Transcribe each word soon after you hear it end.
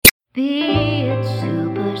Be it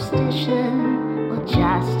superstition or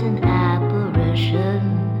just an apparition,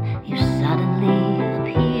 you suddenly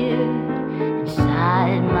appeared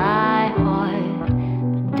inside my heart.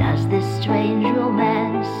 But does this strange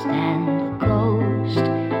romance stand the ghost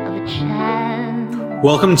of a chance?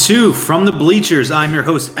 Welcome to From the Bleachers. I'm your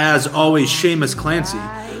host, as always, Seamus Clancy,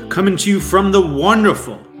 coming to you from the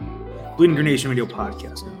wonderful Bleeding Green Nation Radio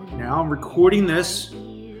podcast. Now I'm recording this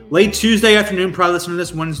late Tuesday afternoon, probably listening to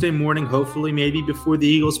this Wednesday morning, hopefully maybe before the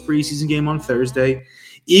Eagles preseason game on Thursday.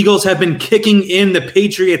 Eagles have been kicking in the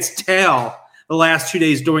Patriots' tail the last 2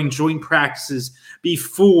 days during joint practices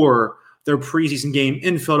before their preseason game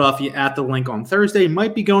in Philadelphia at the Link on Thursday.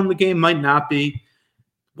 Might be going to the game, might not be.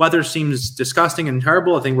 Weather seems disgusting and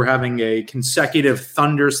terrible. I think we're having a consecutive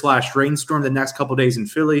thunder/rainstorm the next couple days in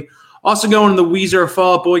Philly. Also going to the Weezer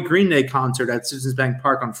Fall Out Boy Green Day concert at Citizens Bank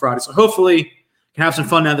Park on Friday. So hopefully can have some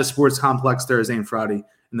fun at the sports complex Thursday and Friday,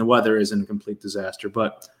 and the weather isn't a complete disaster.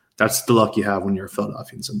 But that's the luck you have when you're a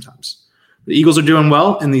Philadelphian sometimes. The Eagles are doing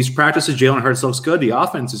well in these practices. Jalen Hurts looks good. The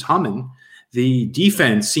offense is humming. The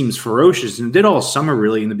defense seems ferocious, and it did all summer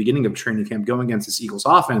really in the beginning of training camp going against this Eagles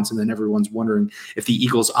offense, and then everyone's wondering if the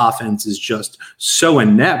Eagles offense is just so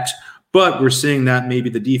inept. But we're seeing that maybe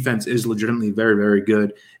the defense is legitimately very, very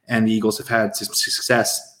good, and the Eagles have had some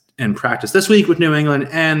success in practice this week with New England,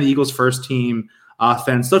 and the Eagles' first team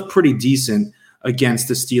offense looked pretty decent against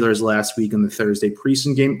the Steelers last week in the Thursday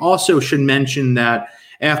preseason game. Also should mention that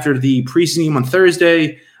after the preseason game on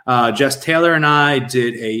Thursday, Jess Taylor and I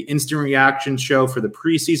did a instant reaction show for the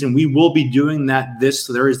preseason. We will be doing that this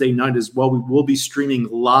Thursday night as well. We will be streaming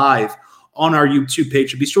live on our YouTube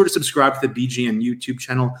page. So be sure to subscribe to the BGN YouTube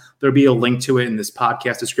channel. There'll be a link to it in this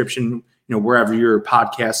podcast description, wherever your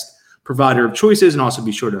podcast provider of choice is, and also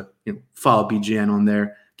be sure to follow BGN on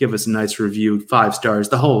there. Give us a nice review, 5 stars,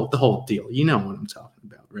 the whole deal. You know what I'm talking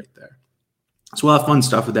about right there. So we'll have fun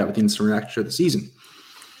stuff with that with the instant reaction show of the season.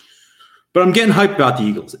 But I'm getting hyped about the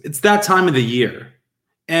Eagles. It's that time of the year.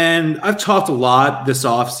 And I've talked a lot this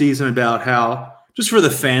offseason about how, just for the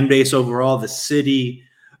fan base overall, the city,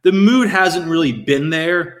 the mood hasn't really been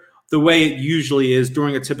there the way it usually is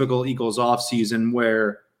during a typical Eagles offseason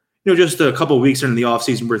where, just a couple of weeks into the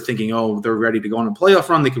offseason, we're thinking, they're ready to go on a playoff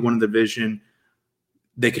run. They could win the division.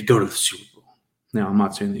 They could go to the Super Bowl. Now, I'm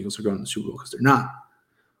not saying the Eagles are going to the Super Bowl because they're not.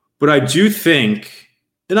 But I do think,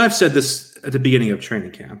 and I've said this at the beginning of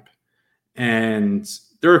training camp, and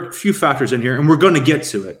there are a few factors in here, and we're going to get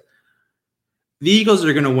to it. The Eagles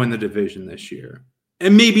are going to win the division this year.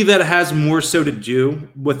 And maybe that has more so to do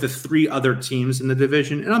with the 3 other teams in the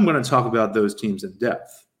division, and I'm going to talk about those teams in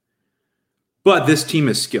depth. But this team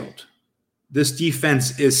is skilled. This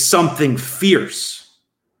defense is something fierce.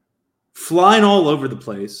 Flying all over the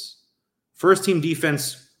place. First team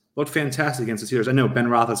defense looked fantastic against the Steelers. I know Ben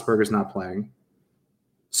Roethlisberger's not playing.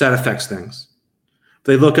 So that affects things.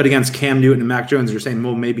 They look good against Cam Newton and Mac Jones. They're saying,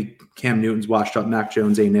 well, maybe Cam Newton's washed up. Mac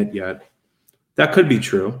Jones ain't it yet. That could be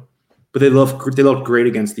true. But they look great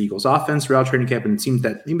against the Eagles offense throughout training camp, and it seems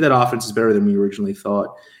that maybe that offense is better than we originally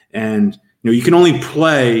thought. And you can only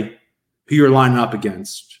play who you're lining up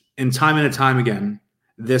against. And time again,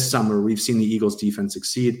 this summer, we've seen the Eagles defense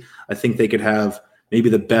succeed. I think they could have maybe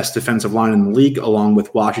the best defensive line in the league along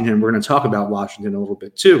with Washington. We're going to talk about Washington a little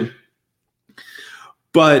bit too.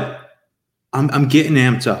 But I'm getting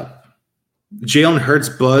amped up. Jalen Hurts'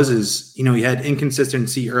 buzz is, he had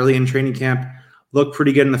inconsistency early in training camp, looked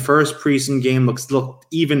pretty good in the first preseason game, looked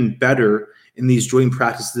even better in these joint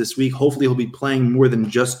practices this week. Hopefully he'll be playing more than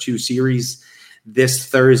just 2 series this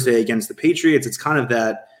Thursday against the Patriots. It's kind of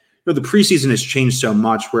that, the preseason has changed so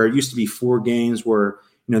much where it used to be 4 games where,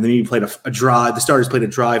 they maybe played a drive. The starters played a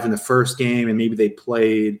drive in the first game, and maybe they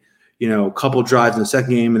played, a couple drives in the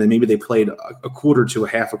second game, and then maybe they played a quarter to a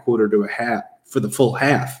half for the full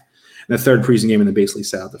half in the third preseason game, and then basically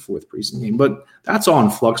sat out the 4th preseason game. But that's all in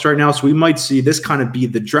flux right now. So we might see this kind of be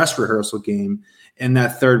the dress rehearsal game, and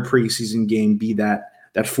that 3rd preseason game be that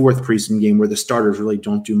 4th preseason game where the starters really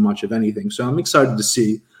don't do much of anything. So I'm excited to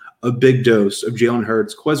see a big dose of Jalen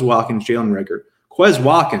Hurts, Quez Watkins, Jalen Reagor. Quez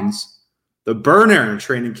Watkins, the burner in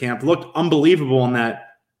training camp, looked unbelievable in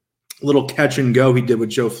that little catch and go he did with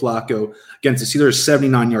Joe Flacco against the Steelers,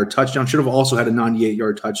 79-yard touchdown. Should have also had a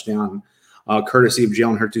 98-yard touchdown, courtesy of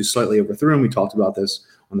Jalen Hurts, who slightly overthrew him. We talked about this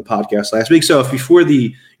on the podcast last week. So if before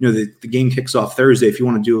the game kicks off Thursday, if you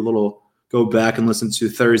want to do a little go back and listen to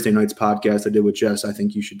Thursday night's podcast I did with Jess, I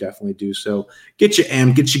think you should definitely do so. Get your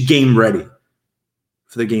game ready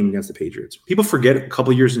for the game against the Patriots. People forget a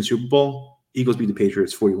couple years in Super Bowl, Eagles beat the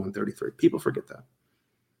Patriots 41-33. People forget that.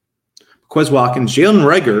 Quez Watkins, Jalen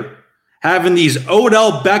Reagor having these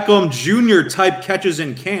Odell Beckham Jr. type catches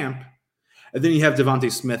in camp. And then you have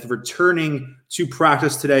Devontae Smith returning to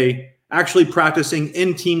practice today, actually practicing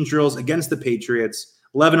in team drills against the Patriots,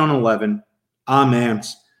 11-on-11. I'm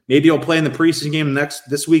amped. Maybe he'll play in the preseason game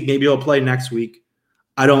this week. Maybe he'll play next week.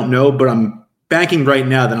 I don't know, but I'm banking right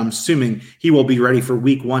now that I'm assuming he will be ready for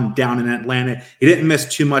week 1 down in Atlanta. He didn't miss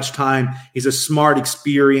too much time. He's a smart,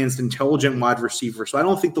 experienced, intelligent wide receiver. So I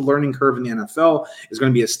don't think the learning curve in the NFL is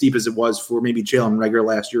going to be as steep as it was for maybe Jalen Reagor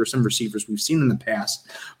last year or some receivers we've seen in the past.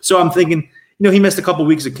 So I'm thinking, he missed a couple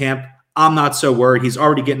weeks of camp. I'm not so worried. He's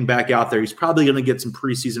already getting back out there. He's probably going to get some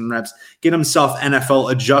preseason reps, get himself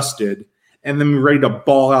NFL adjusted, and then be ready to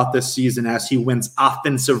ball out this season as he wins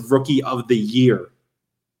Offensive Rookie of the Year.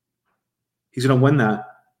 He's going to win that.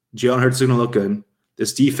 Jalen Hurts is going to look good.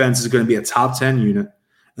 This defense is going to be a top 10 unit,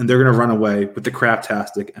 and they're going to run away with the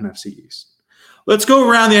craptastic NFC East. Let's go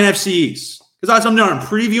around the NFC East, because that's what I'm doing. I'm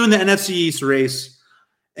previewing the NFC East race,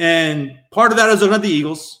 and part of that is looking at the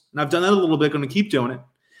Eagles. And I've done that a little bit, going to keep doing it.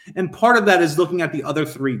 And part of that is looking at the other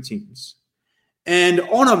 3 teams. And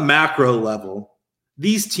on a macro level,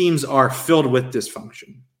 these teams are filled with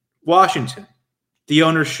dysfunction. Washington, the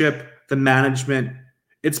ownership, the management,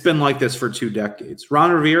 it's been like this for 2 decades.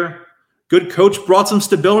 Ron Rivera, good coach, brought some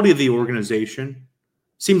stability to the organization.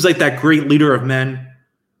 Seems like that great leader of men,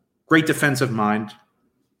 great defensive mind.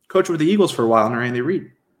 Coached with the Eagles for a while under Andy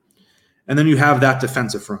Reid. And then you have that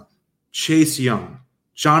defensive front. Chase Young,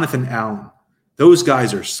 Jonathan Allen, those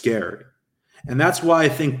guys are scary. And that's why I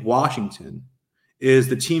think Washington is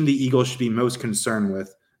the team the Eagles should be most concerned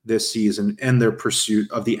with this season in their pursuit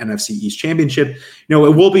of the NFC East Championship. It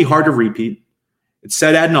will be hard to repeat. It's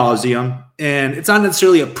said ad nauseum, and it's not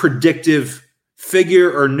necessarily a predictive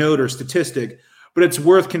figure or note or statistic, but it's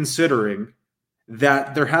worth considering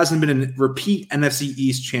that there hasn't been a repeat NFC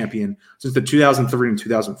East champion since the 2003 and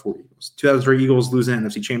 2004 Eagles. 2003 Eagles lose an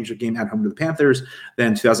NFC Championship game at home to the Panthers.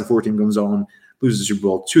 Then 2014 goes on, loses the Super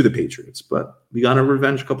Bowl to the Patriots. But we got our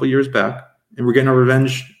revenge a couple of years back, and we're getting our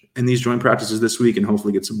revenge in these joint practices this week and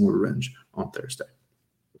hopefully get some more revenge on Thursday.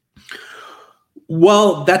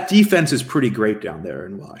 Well, that defense is pretty great down there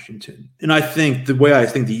in Washington. And I think the way I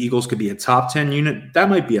think the Eagles could be a top 10 unit, that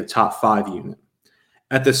might be a top 5 unit.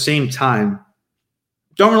 At the same time,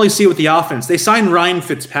 don't really see it with the offense. They signed Ryan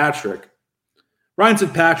Fitzpatrick. Ryan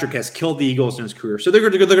Fitzpatrick has killed the Eagles in his career. So they're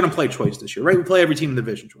going to play twice this year, right? We play every team in the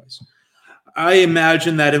division twice. I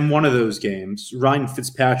imagine that in one of those games, Ryan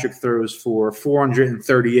Fitzpatrick throws for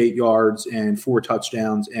 438 yards and 4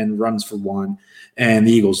 touchdowns and runs for 1, and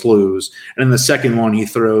the Eagles lose. And in the second one, he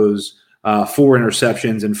throws 4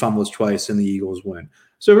 interceptions and fumbles twice, and the Eagles win.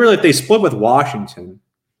 So really, if they split with Washington,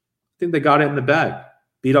 I think they got it in the bag.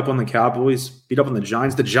 Beat up on the Cowboys, beat up on the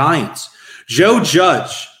Giants. The Giants. Joe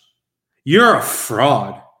Judge, you're a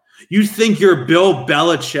fraud. You think you're Bill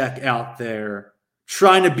Belichick out there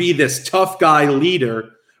trying to be this tough guy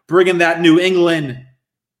leader, bringing that New England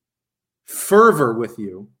fervor with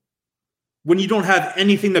you when you don't have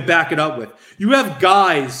anything to back it up with. You have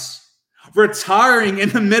guys retiring in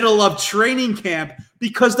the middle of training camp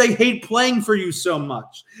because they hate playing for you so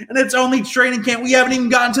much. And it's only training camp. We haven't even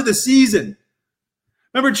gotten to the season.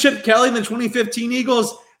 Remember Chip Kelly and the 2015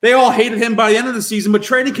 Eagles? They all hated him by the end of the season, but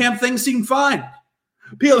training camp things seemed fine.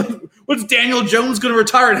 What's Daniel Jones going to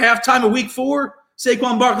retire at halftime of week 4?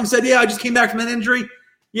 Saquon Barkley said, I just came back from an injury.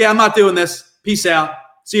 I'm not doing this. Peace out.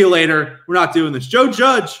 See you later. We're not doing this. Joe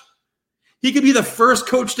Judge, he could be the first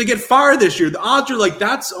coach to get fired this year. The odds are like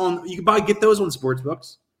that's on. You can probably get those on sports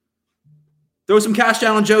books. Throw some cash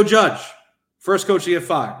down on Joe Judge. First coach to get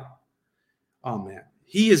fired. Oh, man.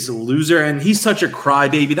 He is a loser, and he's such a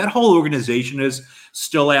crybaby. That whole organization is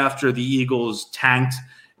still after the Eagles tanked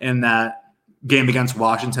in that game against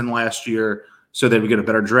Washington last year so they would get a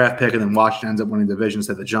better draft pick, and then Washington ends up winning the division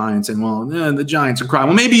instead of the Giants. And, the Giants are crying.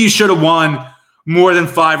 Well, maybe you should have won more than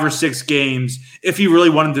 5 or 6 games if you really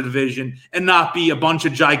wanted the division and not be a bunch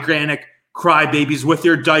of gigantic crybabies with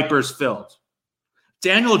your diapers filled.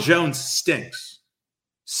 Daniel Jones stinks.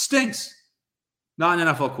 Stinks. Not an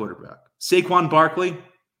NFL quarterback. Saquon Barkley,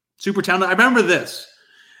 super talented. I remember this.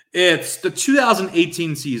 It's the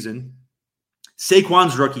 2018 season,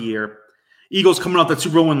 Saquon's rookie year. Eagles coming off that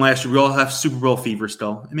Super Bowl win last year. We all have Super Bowl fever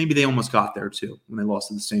still. And maybe they almost got there too when they lost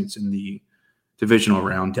to the Saints in the divisional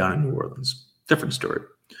round down in New Orleans. Different story.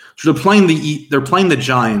 So they're playing the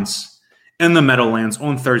Giants in the Meadowlands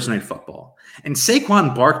on Thursday Night Football. And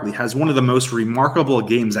Saquon Barkley has one of the most remarkable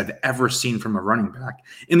games I've ever seen from a running back.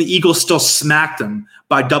 And the Eagles still smacked him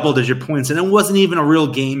by double-digit points, and it wasn't even a real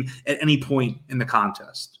game at any point in the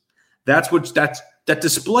contest. That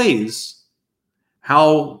displays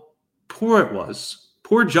how poor it was,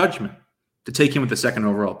 poor judgment to take him with the second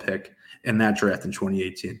overall pick in that draft in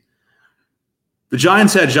 2018. The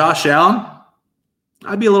Giants had Josh Allen.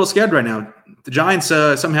 I'd be a little scared right now. The Giants,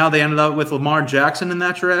 somehow they ended up with Lamar Jackson in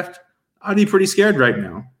that draft. I'd be pretty scared right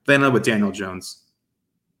now. They ended up with Daniel Jones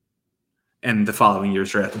and the following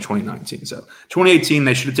year's draft in 2019. So 2018,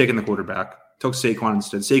 they should have taken the quarterback. Took Saquon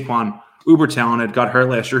instead. Saquon, uber talented, got hurt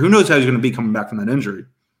last year. Who knows how he's going to be coming back from that injury?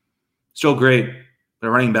 Still great, but a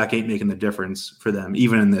running back ain't making the difference for them,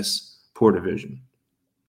 even in this poor division.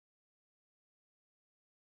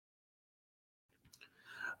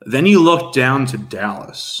 Then you look down to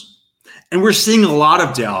Dallas. And we're seeing a lot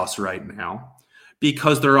of Dallas right now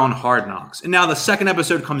because they're on Hard Knocks. And now the second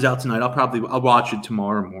episode comes out tonight. I'll watch it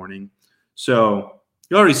tomorrow morning. So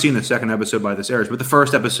you've already seen the second episode by this airs, but the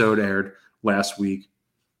first episode aired last week.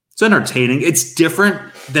 It's entertaining. It's different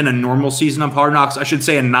than a normal season of Hard Knocks. I should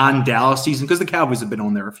say a non-Dallas season because the Cowboys have been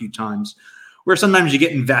on there a few times where sometimes you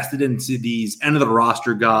get invested into these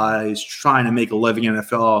end-of-the-roster guys trying to make a living in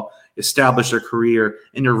NFL, establish their career,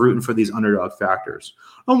 and you're rooting for these underdog factors.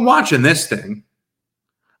 I'm watching this thing.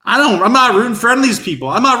 I'm not rooting for any of these people.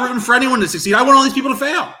 I'm not rooting for anyone to succeed. I want all these people to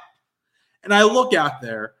fail. And I look out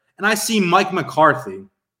there, and I see Mike McCarthy,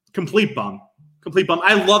 complete bum.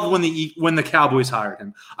 I loved when the Cowboys hired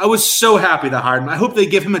him. I was so happy they hired him. I hope they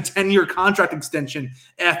give him a 10-year contract extension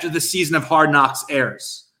after the season of Hard Knocks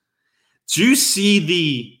airs. Do you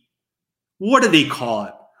see what do they call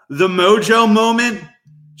it? The mojo moment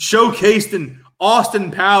showcased in Austin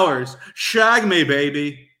Powers. Shag me,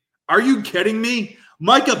 baby. Are you kidding me?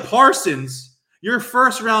 Micah Parsons, your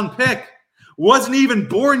first-round pick, wasn't even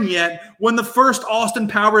born yet when the first Austin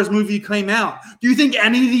Powers movie came out. Do you think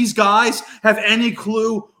any of these guys have any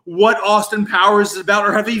clue what Austin Powers is about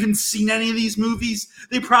or have even seen any of these movies?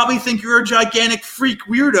 They probably think you're a gigantic freak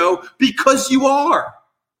weirdo because you are.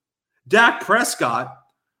 Dak Prescott,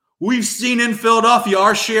 we've seen in Philadelphia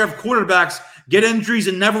our share of quarterbacks get injuries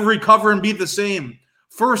and never recover and be the same.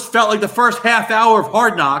 Felt like the first half hour of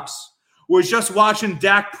Hard Knocks was just watching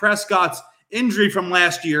Dak Prescott's injury from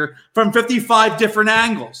last year from 55 different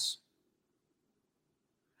angles.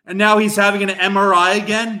 And now he's having an MRI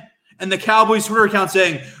again. And the Cowboys Twitter account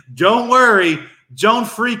saying, don't worry, don't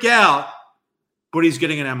freak out. But he's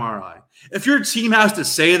getting an MRI. If your team has to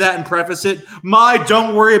say that and preface it, my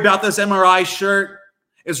don't worry about this MRI shirt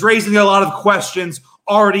is raising a lot of questions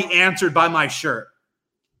already answered by my shirt.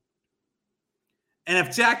 And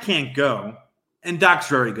if Dak can't go, and Dak's a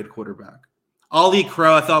very good quarterback. Ollie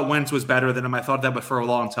Crow, I thought Wentz was better than him. I thought that for a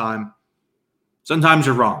long time. Sometimes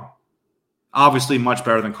you're wrong. Obviously much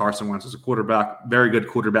better than Carson Wentz as a quarterback. Very good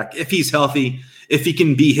quarterback. If he's healthy, if he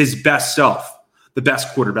can be his best self, the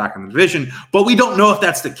best quarterback in the division. But we don't know if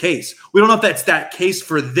that's the case. We don't know if that's that case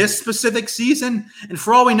for this specific season. And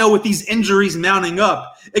for all we know, with these injuries mounting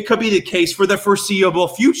up, it could be the case for the foreseeable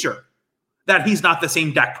future that he's not the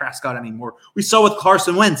same Dak Prescott anymore. We saw with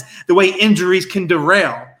Carson Wentz the way injuries can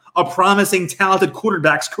derail a promising, talented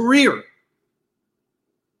quarterback's career. And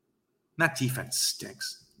that defense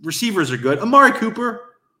stinks. Receivers are good. Amari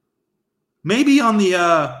Cooper, maybe on the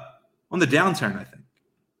downturn, I think.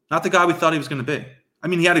 Not the guy we thought he was going to be. I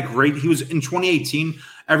mean, he was in 2018.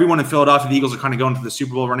 Everyone in Philadelphia, the Eagles are kind of going to the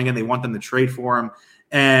Super Bowl running in. They want them to trade for him.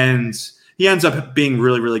 And he ends up being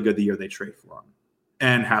really, really good the year they trade for him.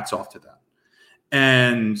 And hats off to that.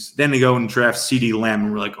 And then they go and draft CeeDee Lamb.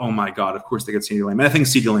 And we're like, oh my God, of course they get CeeDee Lamb. And I think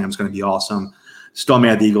CeeDee Lamb's going to be awesome. Still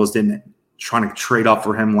mad the Eagles didn't trying to trade up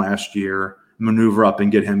for him last year, maneuver up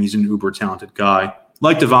and get him. He's an uber talented guy.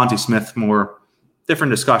 Like Devontae Smith more.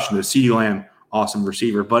 Different discussion. The CeeDee Lamb, awesome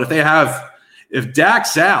receiver. But if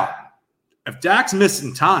Dak's out, if Dak's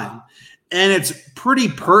missing time, and it's pretty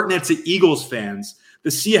pertinent to Eagles fans to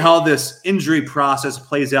see how this injury process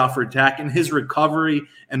plays out for Dak and his recovery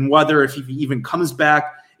and whether if he even comes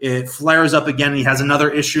back, it flares up again and he has another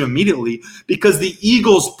issue immediately because the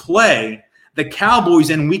Eagles play the Cowboys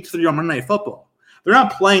in week 3 on Monday Night Football. They're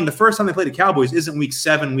not playing. The first time they play the Cowboys isn't week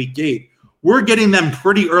 7, week 8. We're getting them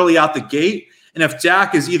pretty early out the gate. And if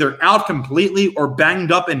Dak is either out completely or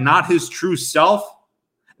banged up and not his true self,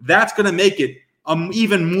 that's going to make it an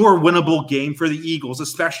even more winnable game for the Eagles,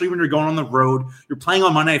 especially when you're going on the road. You're playing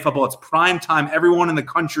on Monday Night Football. It's prime time. Everyone in the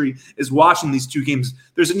country is watching these two games.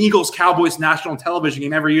 There's an Eagles-Cowboys national television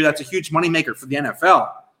game every year. That's a huge moneymaker for the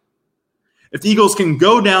NFL. If the Eagles can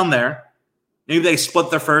go down there, maybe they split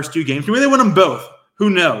their first 2 games. Maybe they win them both. Who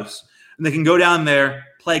knows? And they can go down there,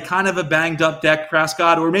 play kind of a banged-up Dak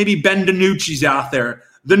Prescott, or maybe Ben DiNucci's out there.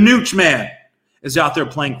 The Nooch man is out there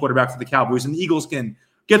playing quarterback for the Cowboys, and the Eagles can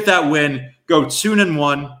get that win, go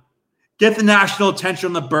 2-1, get the national attention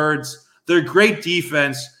on the Birds. They're great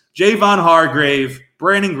defense. Javon Hargrave,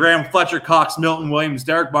 Brandon Graham, Fletcher Cox, Milton Williams,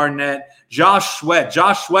 Derek Barnett, Josh Sweat.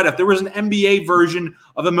 Josh Sweat, if there was an NBA version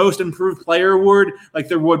of the most improved player award, like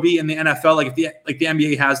there would be in the NFL, like the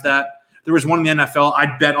NBA has that, if there was one in the NFL,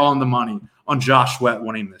 I'd bet all the money on Josh Sweat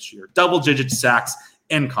winning this year. Double-digit sacks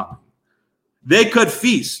incoming. They could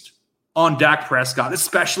feast on Dak Prescott,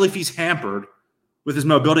 especially if he's hampered with his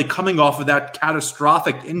mobility coming off of that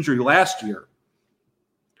catastrophic injury last year.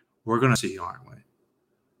 We're going to see, aren't we?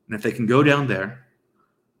 And if they can go down there,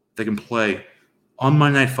 they can play on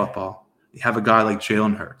Monday Night Football. You have a guy like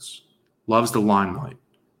Jalen Hurts, loves the limelight,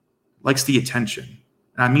 likes the attention.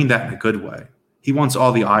 And I mean that in a good way. He wants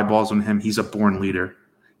all the eyeballs on him. He's a born leader.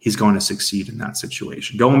 He's going to succeed in that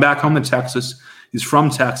situation. Going back home to Texas, he's from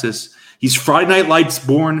Texas. He's Friday Night Lights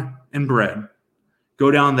born and bred.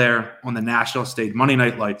 Go down there on the national stage, Monday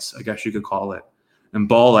Night Lights, I guess you could call it, and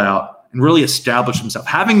ball out and really establish himself.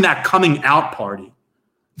 Having that coming out party,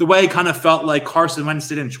 the way it kind of felt like Carson Wentz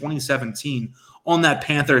did in 2017 on that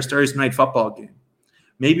Panthers Thursday Night Football game.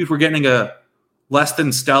 Maybe if we're getting a less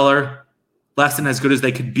than stellar, less than as good as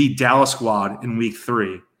they could beat Dallas squad in week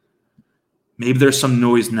 3, maybe there's some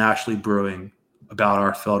noise nationally brewing about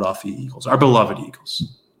our Philadelphia Eagles, our beloved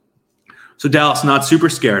Eagles. So Dallas, not super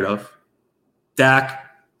scared of. Dak,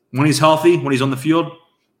 when he's healthy, when he's on the field,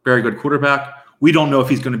 very good quarterback. We don't know if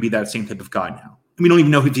he's going to be that same type of guy now. We don't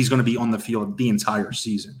even know if he's going to be on the field the entire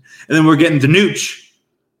season. And then we're getting the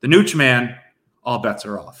Nooch man, all bets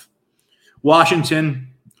are off. Washington,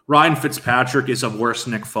 Ryan Fitzpatrick is a worse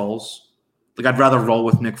Nick Foles. Like, I'd rather roll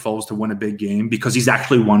with Nick Foles to win a big game because he's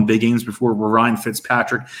actually won big games before, where Ryan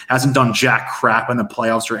Fitzpatrick hasn't done jack crap in the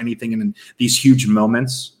playoffs or anything in these huge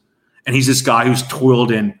moments. And he's this guy who's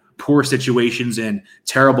toiled in poor situations in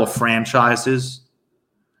terrible franchises.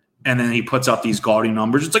 And then he puts up these gaudy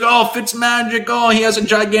numbers. It's like, oh, Fitzmagic. Oh, he has a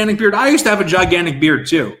gigantic beard. I used to have a gigantic beard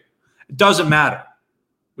too. It doesn't matter.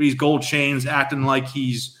 These gold chains acting like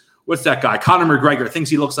he's, what's that guy? Conor McGregor.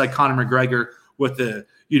 Thinks he looks like Conor McGregor with the,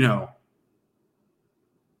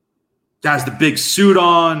 has the big suit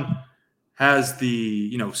on, has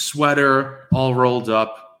the, sweater all rolled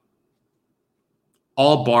up.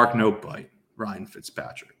 All bark, no bite, Ryan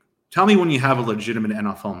Fitzpatrick. Tell me when you have a legitimate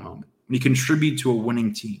NFL moment, when you contribute to a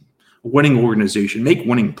winning team, a winning organization, make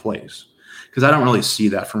winning plays. Because I don't really see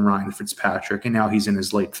that from Ryan Fitzpatrick, and now he's in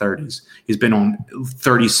his late 30s. He's been on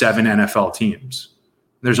 37 NFL teams.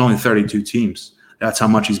 There's only 32 teams. That's how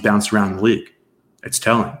much he's bounced around the league. It's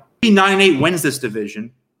telling. 9-8 wins this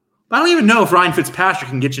division. But I don't even know if Ryan Fitzpatrick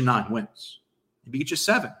can get you 9 wins. Maybe get you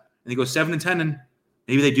 7. And they go 7-10, and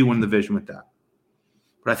maybe they do win the division with that.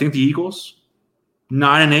 But I think the Eagles,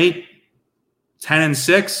 9-8,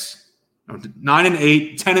 10-6,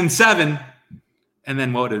 9-8, 10-7, and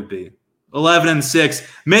then what would it be? 11-6,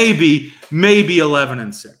 maybe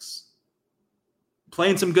 11-6.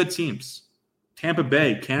 Playing some good teams. Tampa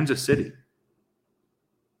Bay, Kansas City.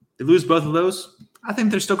 They lose both of those, I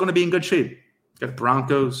think they're still going to be in good shape. Got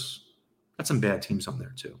Broncos. Got some bad teams on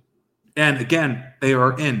there too. And again, they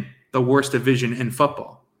are in the worst division in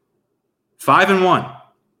football. 5-1.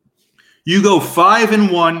 You go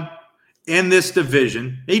 5-1 in this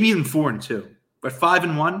division, maybe even 4-2, but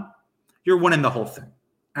 5-1, you're winning the whole thing.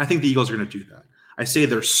 And I think the Eagles are going to do that. I say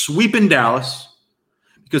they're sweeping Dallas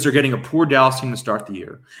because they're getting a poor Dallas team to start the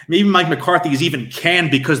year. Maybe Mike McCarthy is even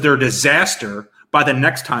canned because they're a disaster by the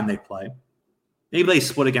next time they play. Maybe they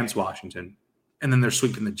split against Washington, and then they're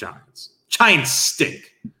sweeping the Giants. Giants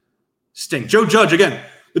stink. Joe Judge, again,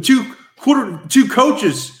 the two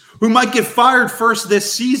coaches who might get fired first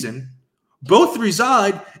this season, both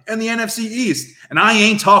reside in the NFC East. And I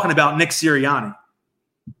ain't talking about Nick Sirianni.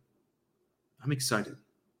 I'm excited.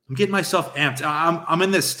 I'm getting myself amped. I'm in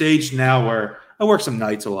this stage now where I work some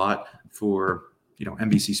nights a lot for,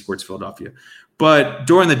 NBC Sports Philadelphia. But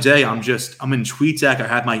during the day, I'm in TweetDeck. I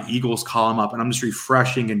have my Eagles column up, and I'm just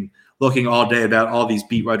refreshing and looking all day about all these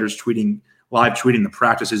beat writers live tweeting the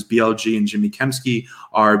practices. BLG and Jimmy Kemsky,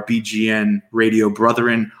 our BGN radio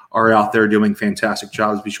brethren, are out there doing fantastic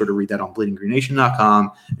jobs. Be sure to read that on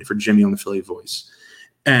bleedinggreennation.com and for Jimmy on the Philly Voice.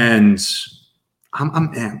 And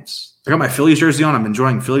I'm amped. I got my Phillies jersey on. I'm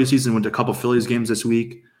enjoying Phillies season. Went to a couple Phillies games this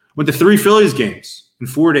week. Went to 3 Phillies games in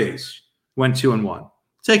 4 days. Went 2-1.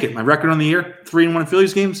 Take it. My record on the year, 3-1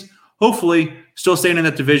 Phillies games. Hopefully, still staying in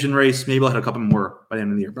that division race. Maybe I'll hit a couple more by the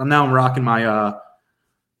end of the year. But I'm rocking my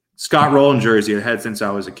Scott Rowland jersey I had since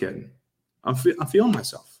I was a kid. I'm feeling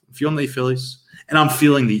myself. I'm feeling the Phillies. And I'm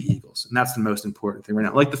feeling the Eagles. And that's the most important thing right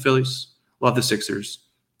now. I like the Phillies. Love the Sixers.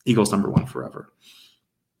 Eagles number 1 forever.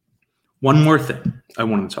 One more thing I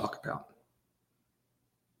want to talk about.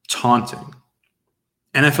 Taunting.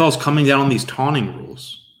 NFL is coming down on these taunting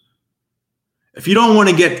rules. If you don't want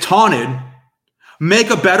to get taunted, make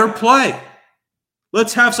a better play.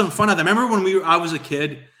 Let's have some fun at that. Remember when I was a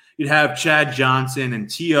kid, you'd have Chad Johnson and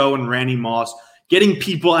T.O. and Randy Moss getting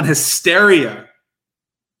people in hysteria,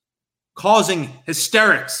 causing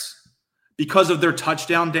hysterics because of their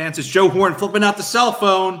touchdown dances. Joe Horn flipping out the cell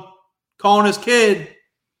phone, calling his kid.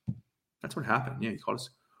 That's what happened. Yeah, he called us.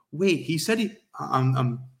 Wait, he said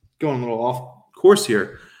I'm going a little off course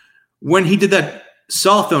here. When he did that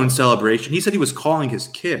cell phone celebration, he said he was calling his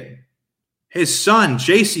kid. His son,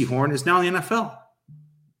 J.C. Horn, is now in the NFL.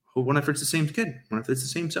 Well, what if it's the same kid? What if it's the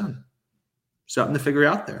same son? Something to figure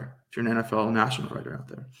out there if you're an NFL national writer out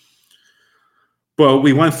there. But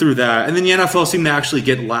we went through that. And then the NFL seemed to actually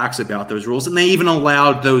get lax about those rules. And they even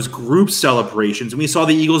allowed those group celebrations. And we saw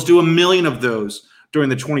the Eagles do 1 million of those during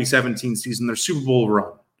the 2017 season, their Super Bowl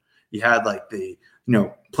run. You had like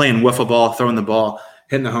playing wiffle ball, throwing the ball,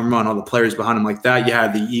 hitting the home run, all the players behind him like that. You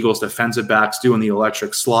had the Eagles defensive backs doing the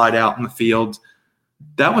electric slide out in the field.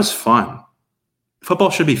 That was fun.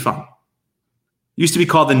 Football should be fun. It used to be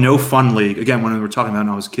called the No Fun League. Again, when we were talking about it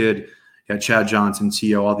when I was a kid, you had Chad Johnson,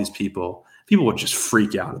 T.O., all these people. People would just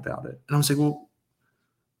freak out about it. And I was like, well,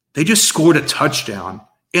 they just scored a touchdown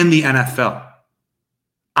in the NFL.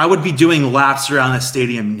 I would be doing laps around the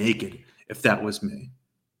stadium naked if that was me.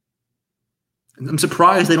 And I'm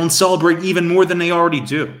surprised they don't celebrate even more than they already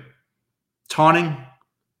do. Taunting.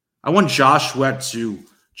 I want Josh Sweat to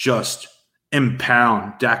just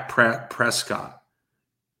impound Dak Prescott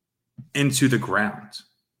into the ground.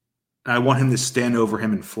 And I want him to stand over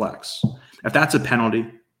him and flex. If that's a penalty,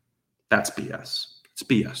 that's BS. It's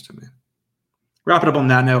BS to me. Wrap it up on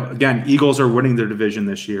that note. Again, Eagles are winning their division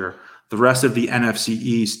this year. The rest of the NFC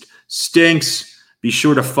East stinks. Be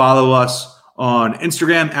sure to follow us on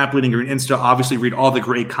Instagram at Bleeding Green Insta. Obviously, read all the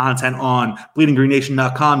great content on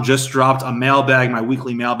bleedinggreennation.com. Just dropped a mailbag, my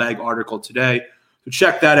weekly mailbag article today. So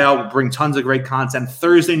check that out. We'll bring tons of great content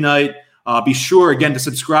Thursday night. Be sure, again, to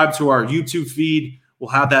subscribe to our YouTube feed. We'll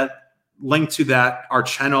have that link to that, our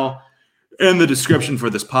channel, in the description for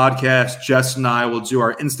this podcast. Jess and I will do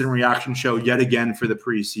our instant reaction show yet again for the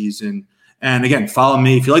preseason. And again, follow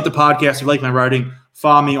me. If you like the podcast, if you like my writing,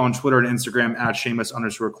 follow me on Twitter and Instagram at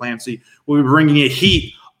Seamus_Clancy. We'll be bringing you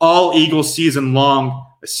heat all Eagles season long,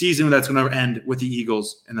 a season that's going to end with the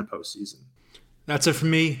Eagles in the postseason. That's it for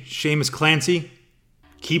me, Seamus Clancy.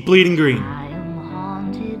 Keep bleeding green. I am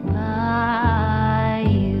haunted by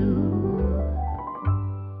you.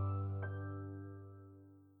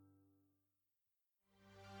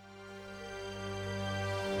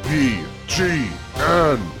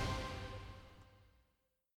 BGN.